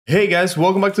Hey guys,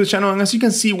 welcome back to the channel, and as you can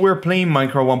see, we're playing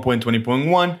Minecraft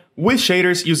 1.20.1 with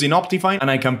shaders using Optifine, and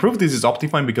I can prove this is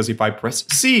Optifine because if I press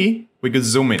C, we could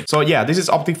zoom in. So yeah, this is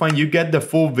Optifine. You get the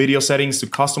full video settings to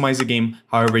customize the game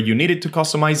however you need it to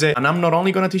customize it, and I'm not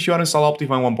only going to teach you how to install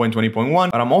Optifine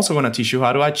 1.20.1, but I'm also going to teach you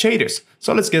how to add shaders.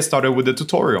 So let's get started with the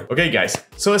tutorial. Okay guys,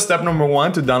 so step number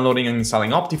one to downloading and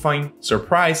installing Optifine,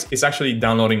 surprise, is actually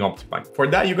downloading Optifine. For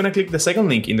that, you're going to click the second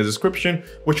link in the description,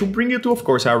 which will bring you to, of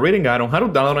course, our written guide on how to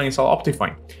download and install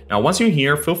Optifine. Now, once you're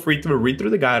here, feel free to read through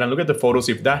the guide and look at the photos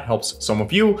if that helps some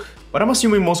of you, but I'm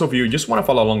assuming most of you just want to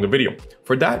follow along the video.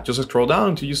 For that, just scroll down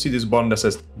until you see this button that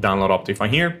says download Optifine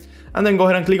here, and then go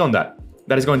ahead and click on that.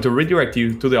 That is going to redirect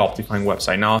you to the Optifine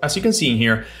website. Now, as you can see in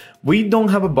here, we don't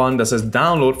have a button that says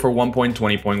download for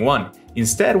 1.20.1.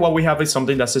 Instead, what we have is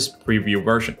something that says preview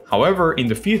version. However, in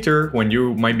the future, when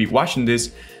you might be watching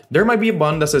this, there might be a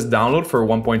button that says download for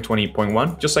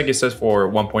 1.20.1, just like it says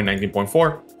for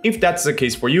 1.19.4. If that's the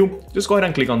case for you, just go ahead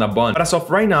and click on that button. But as of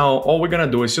right now, all we're gonna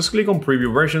do is just click on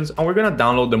preview versions, and we're gonna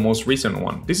download the most recent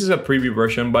one. This is a preview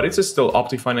version, but it's still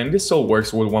Optifine, and this still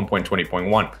works with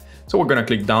 1.20.1. So we're gonna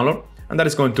click download, and that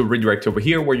is going to redirect over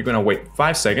here where you're gonna wait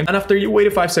 5 seconds. And after you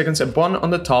waited 5 seconds, a button on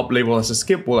the top labeled as a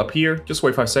skip will appear. Just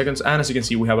wait 5 seconds, and as you can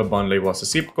see, we have a button labeled as a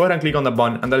skip. Go ahead and click on the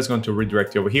button, and that is going to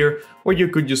redirect you over here where you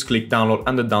could just click download,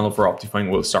 and the download for Optifine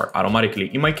will start automatically.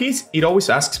 In my case, it always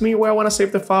asks me where I wanna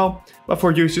save the file, but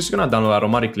for you, it's just gonna download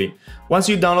automatically. Once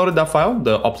you downloaded that file,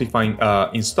 the Optifine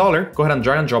installer, go ahead and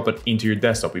drag and drop it into your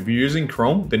desktop. If you're using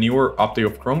Chrome, the newer update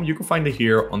of Chrome, you can find it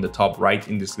here on the top right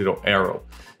in this little arrow.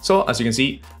 So as you can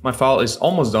see, my file is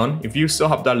almost done. If you still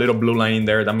have that little blue line in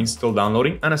there, that means still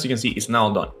downloading. And as you can see, it's now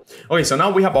done. Okay, so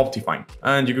now we have Optifine,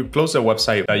 and you could close the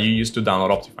website that you used to download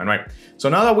Optifine, right? So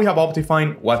now that we have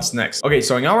Optifine, what's next? Okay,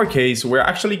 so in our case, we're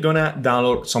actually gonna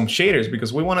download some shaders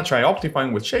because we wanna try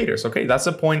Optifine with shaders, okay? That's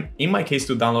the point, in my case,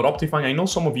 to download Optifine. I know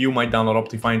some of you might download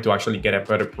Optifine to actually get a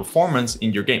better performance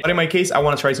in your game. But in my case, I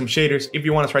wanna try some shaders. If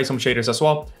you wanna try some shaders as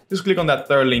well, just click on that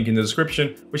third link in the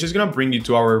description, which is gonna bring you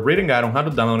to our written guide on how to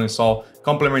download and install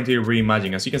complementary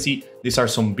reimagining. As you can see, these are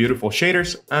some beautiful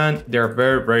shaders, and they're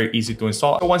very easy to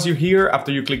install. So once you're here,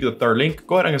 after you click the third link,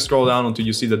 go ahead and scroll down until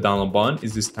you see the download button.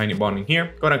 It's this tiny button in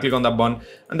here. Go ahead and click on that button,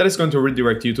 and that is going to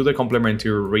redirect you to the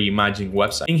complementary reimagining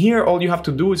website. In here, all you have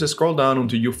to do is scroll down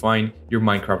until you find your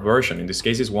Minecraft version. In this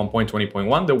case, it's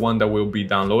 1.20.1, the one that we'll be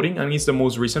downloading, and it's the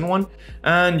most recent one.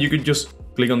 And you could just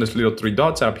click on this little 3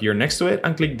 dots up here next to it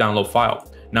and click download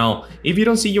file. Now, if you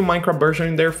don't see your Minecraft version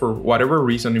in there for whatever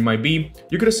reason it might be,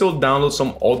 you could still download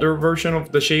some older version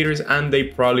of the shaders, and they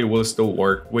probably will still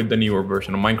work with the newer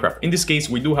version of Minecraft. In this case,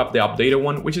 we do have the updated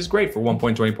one, which is great for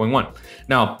 1.20.1.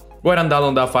 Now, go ahead and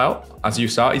download that file. As you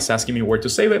saw, it's asking me where to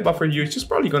save it, but for you, it's just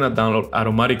probably gonna download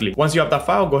automatically. Once you have that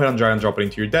file, go ahead and drag and drop it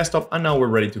into your desktop, and now we're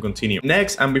ready to continue.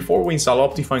 Next, and before we install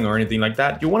Optifine or anything like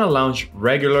that, you wanna launch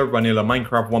regular vanilla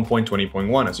Minecraft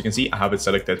 1.20.1. As you can see, I have it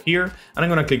selected here, and I'm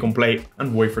gonna click on play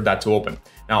and wait for that to open.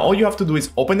 Now, all you have to do is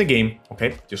open the game,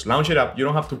 okay? Just launch it up. You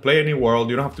don't have to play any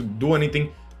world, you don't have to do anything.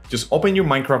 Just open your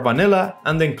Minecraft vanilla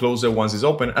and then close it once it's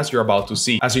open, as you're about to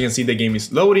see. As you can see, the game is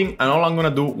loading, and all I'm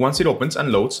gonna do once it opens and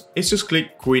loads is just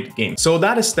click quit game. So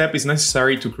that step is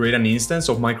necessary to create an instance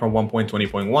of Minecraft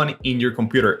 1.20.1 in your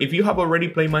computer. If you have already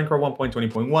played Minecraft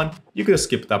 1.20.1, you could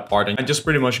skip that part and just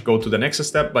pretty much go to the next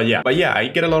step. But yeah, I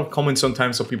get a lot of comments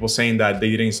sometimes of people saying that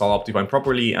they didn't install Optifine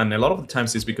properly, and a lot of the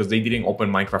times it's because they didn't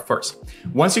open Minecraft first.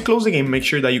 Once you close the game, make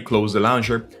sure that you close the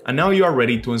launcher, and now you are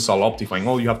ready to install Optifine.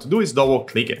 All you have to do is double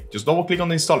click it. Just double click on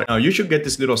the installer. Now you should get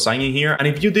this little sign in here, and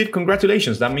if you did,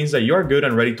 congratulations, that means that you're good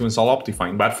and ready to install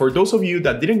Optifine. But for those of you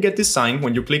that didn't get this sign,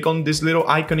 when you click on this little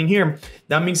icon in here,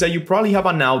 that means that you probably have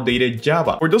an outdated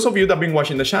Java. For those of you that have been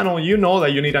watching the channel, you know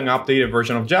that you need an updated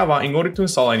version of Java in order to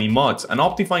install any mods, and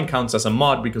Optifine counts as a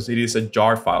mod because it is a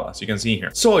jar file, as you can see here.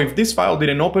 So if this file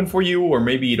didn't open for you, or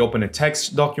maybe it opened a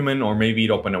text document, or maybe it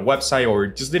opened a website, or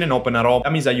it just didn't open at all,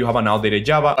 that means that you have an outdated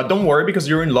Java. But don't worry, because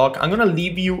you're in luck. I'm gonna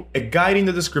leave you a guide in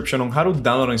the description on how to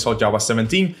download and install Java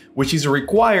 17, which is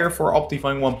required for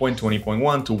Optifine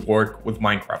 1.20.1 to work with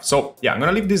Minecraft. So yeah, I'm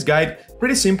gonna leave this guide.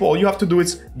 Pretty simple. All you have to do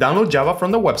is download Java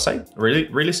from the website.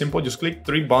 Really simple. Just click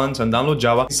 3 buttons and download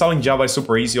Java. Installing Java is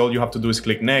super easy. All you have to do is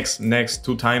click next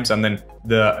 2 times, and then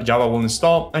the Java will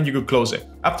install, and you could close it.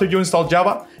 After you install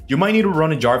Java, you might need to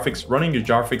run a jar fix. Running your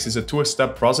jar fix is a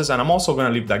 2-step process, and I'm also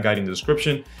gonna leave that guide in the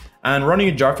description. And running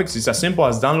a jar fix is as simple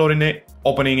as downloading it,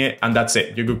 opening it, and that's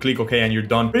it. You could click OK and you're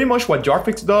done. Pretty much what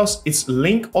jarfix does is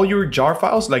link all your jar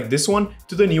files like this one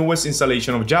to the newest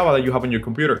installation of Java that you have on your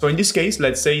computer. So in this case,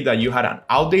 let's say that you had an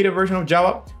outdated version of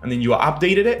Java and then you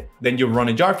updated it, then you run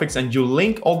a jarfix and you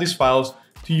link all these files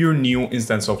to your new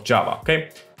instance of Java,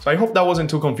 okay? So I hope that wasn't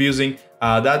too confusing.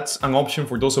 That's an option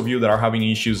for those of you that are having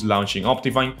issues launching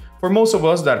Optifine. For most of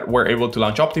us that were able to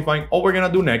launch Optifine, all we're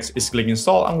gonna do next is click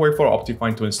install and wait for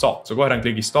Optifine to install. So go ahead and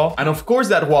click install. And of course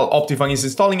that while Optifine is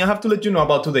installing, I have to let you know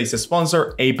about today's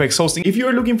sponsor, Apex Hosting. If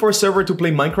you're looking for a server to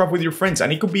play Minecraft with your friends,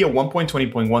 and it could be a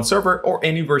 1.20.1 server or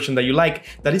any version that you like,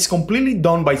 that is completely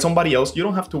done by somebody else, you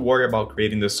don't have to worry about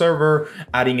creating the server,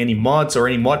 adding any mods or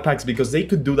any mod packs, because they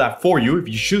could do that for you if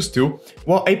you choose to.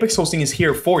 Well, Apex Hosting is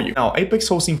here for you. Now, Apex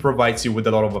Hosting provides you with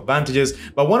a lot of advantages,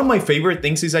 but one of my favorite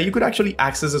things is that you could actually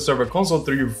access the server console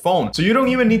through your phone. So you don't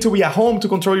even need to be at home to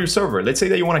control your server. Let's say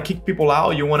that you want to kick people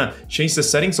out, you want to change the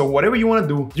settings, or whatever you want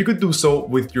to do, you could do so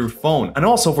with your phone. And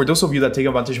also, for those of you that take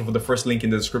advantage of the first link in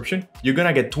the description, you're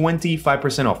gonna get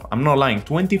 25% off. I'm not lying,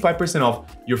 25%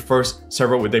 off your first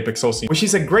server with Apex Hosting, which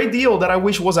is a great deal that I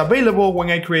wish was available when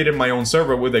I created my own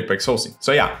server with Apex Hosting.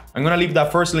 So yeah, I'm gonna leave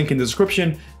that first link in the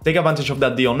description. Take advantage of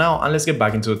that deal now, and let's get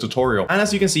back into the tutorial. And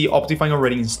as you can see, Optifine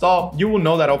already installed. You will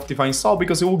know that Optifine installed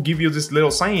because it will give you this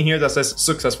little sign in here that says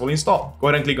successfully installed. Go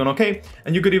ahead and click on OK,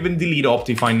 and you could even delete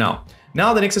Optifine now.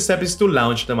 Now the next step is to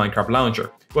launch the Minecraft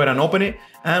launcher. Go ahead and open it,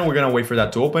 and we're gonna wait for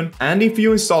that to open. And if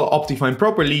you install Optifine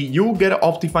properly, you will get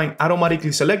Optifine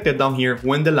automatically selected down here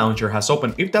when the launcher has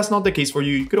opened. If that's not the case for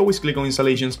you, you could always click on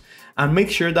installations and make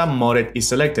sure that modded is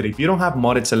selected. If you don't have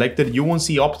modded selected, you won't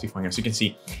see Optifine, as you can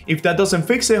see. If that doesn't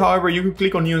fix it, however, you can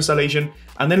click on new installation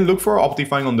and then look for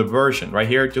Optifine on the version right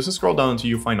here. Just scroll down until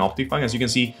you find Optifine. As you can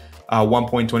see,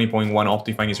 1.20.1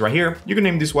 Optifine is right here. You can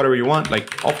name this whatever you want, like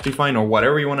Optifine or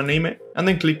whatever you want to name it, and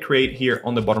then click create here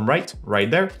on the bottom right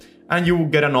there, and you will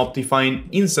get an Optifine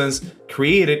instance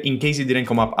created in case it didn't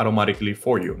come up automatically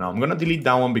for you. Now I'm gonna delete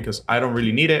that one because I don't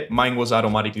really need it. Mine was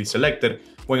automatically selected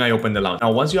when I opened the launcher.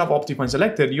 Now once you have Optifine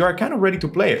selected, you are kind of ready to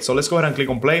play it. So let's go ahead and click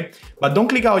on play, but don't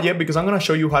click out yet because I'm gonna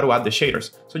show you how to add the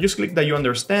shaders. So just click that you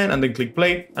understand and then click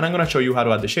play, and I'm gonna show you how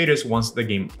to add the shaders once the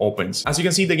game opens. As you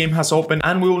can see, the game has opened,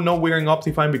 and we will know we're in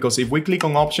Optifine because if we click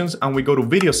on options and we go to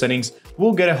video settings,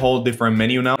 we'll get a whole different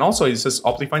menu now. And also it says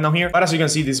Optifine down here, but as you can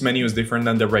see, this menu is different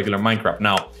than the regular Minecraft.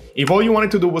 Now, if all you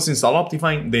wanted to do was install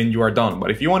Optifine, then you are done. But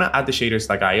if you want to add the shaders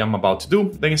like I am about to do,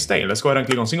 then stay. Let's go ahead and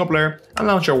click on single player and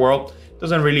launch your world.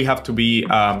 Doesn't really have to be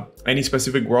any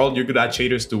specific world. You could add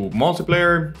shaders to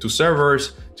multiplayer, to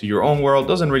servers, to your own world,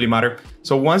 doesn't really matter.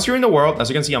 So once you're in the world, as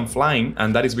you can see, I'm flying,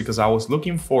 and that is because I was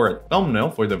looking for a thumbnail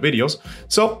for the videos.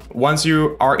 So once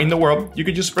you are in the world, you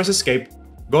can just press escape,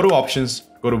 go to options,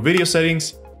 go to video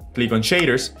settings, click on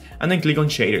shaders, and then click on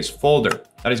shaders folder.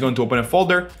 That is going to open a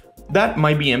folder that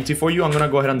might be empty for you. I'm gonna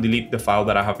go ahead and delete the file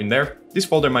that I have in there. This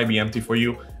folder might be empty for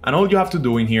you, and all you have to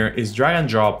do in here is drag and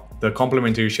drop the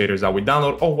complementary shaders that we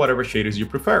download, or whatever shaders you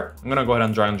prefer. I'm gonna go ahead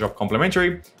and drag and drop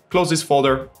complementary, close this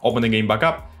folder, open the game back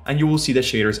up, and you will see the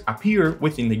shaders appear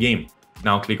within the game.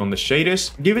 Now click on the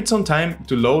shaders, give it some time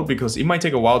to load because it might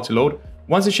take a while to load.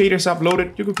 Once the shaders have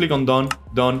loaded, you can click on done,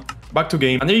 back to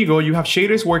game, and there you go, you have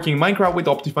shaders working Minecraft with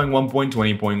Optifine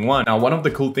 1.20.1. Now, one of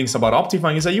the cool things about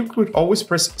Optifine is that you could always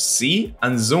press C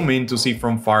and zoom in to see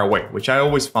from far away, which I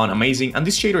always found amazing, and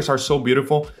these shaders are so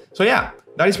beautiful. So yeah,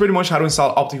 that is pretty much how to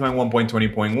install Optifine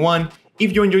 1.20.1.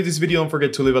 If you enjoyed this video, don't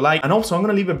forget to leave a like. And also, I'm going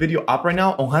to leave a video up right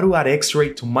now on how to add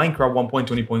X-Ray to Minecraft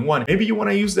 1.20.1. Maybe you want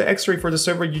to use the X-Ray for the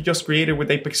server you just created with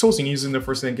Apex Hosting using the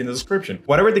first link in the description.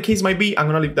 Whatever the case might be, I'm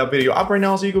going to leave that video up right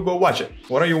now so you can go watch it.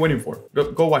 What are you waiting for?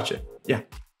 Go watch it. Yeah.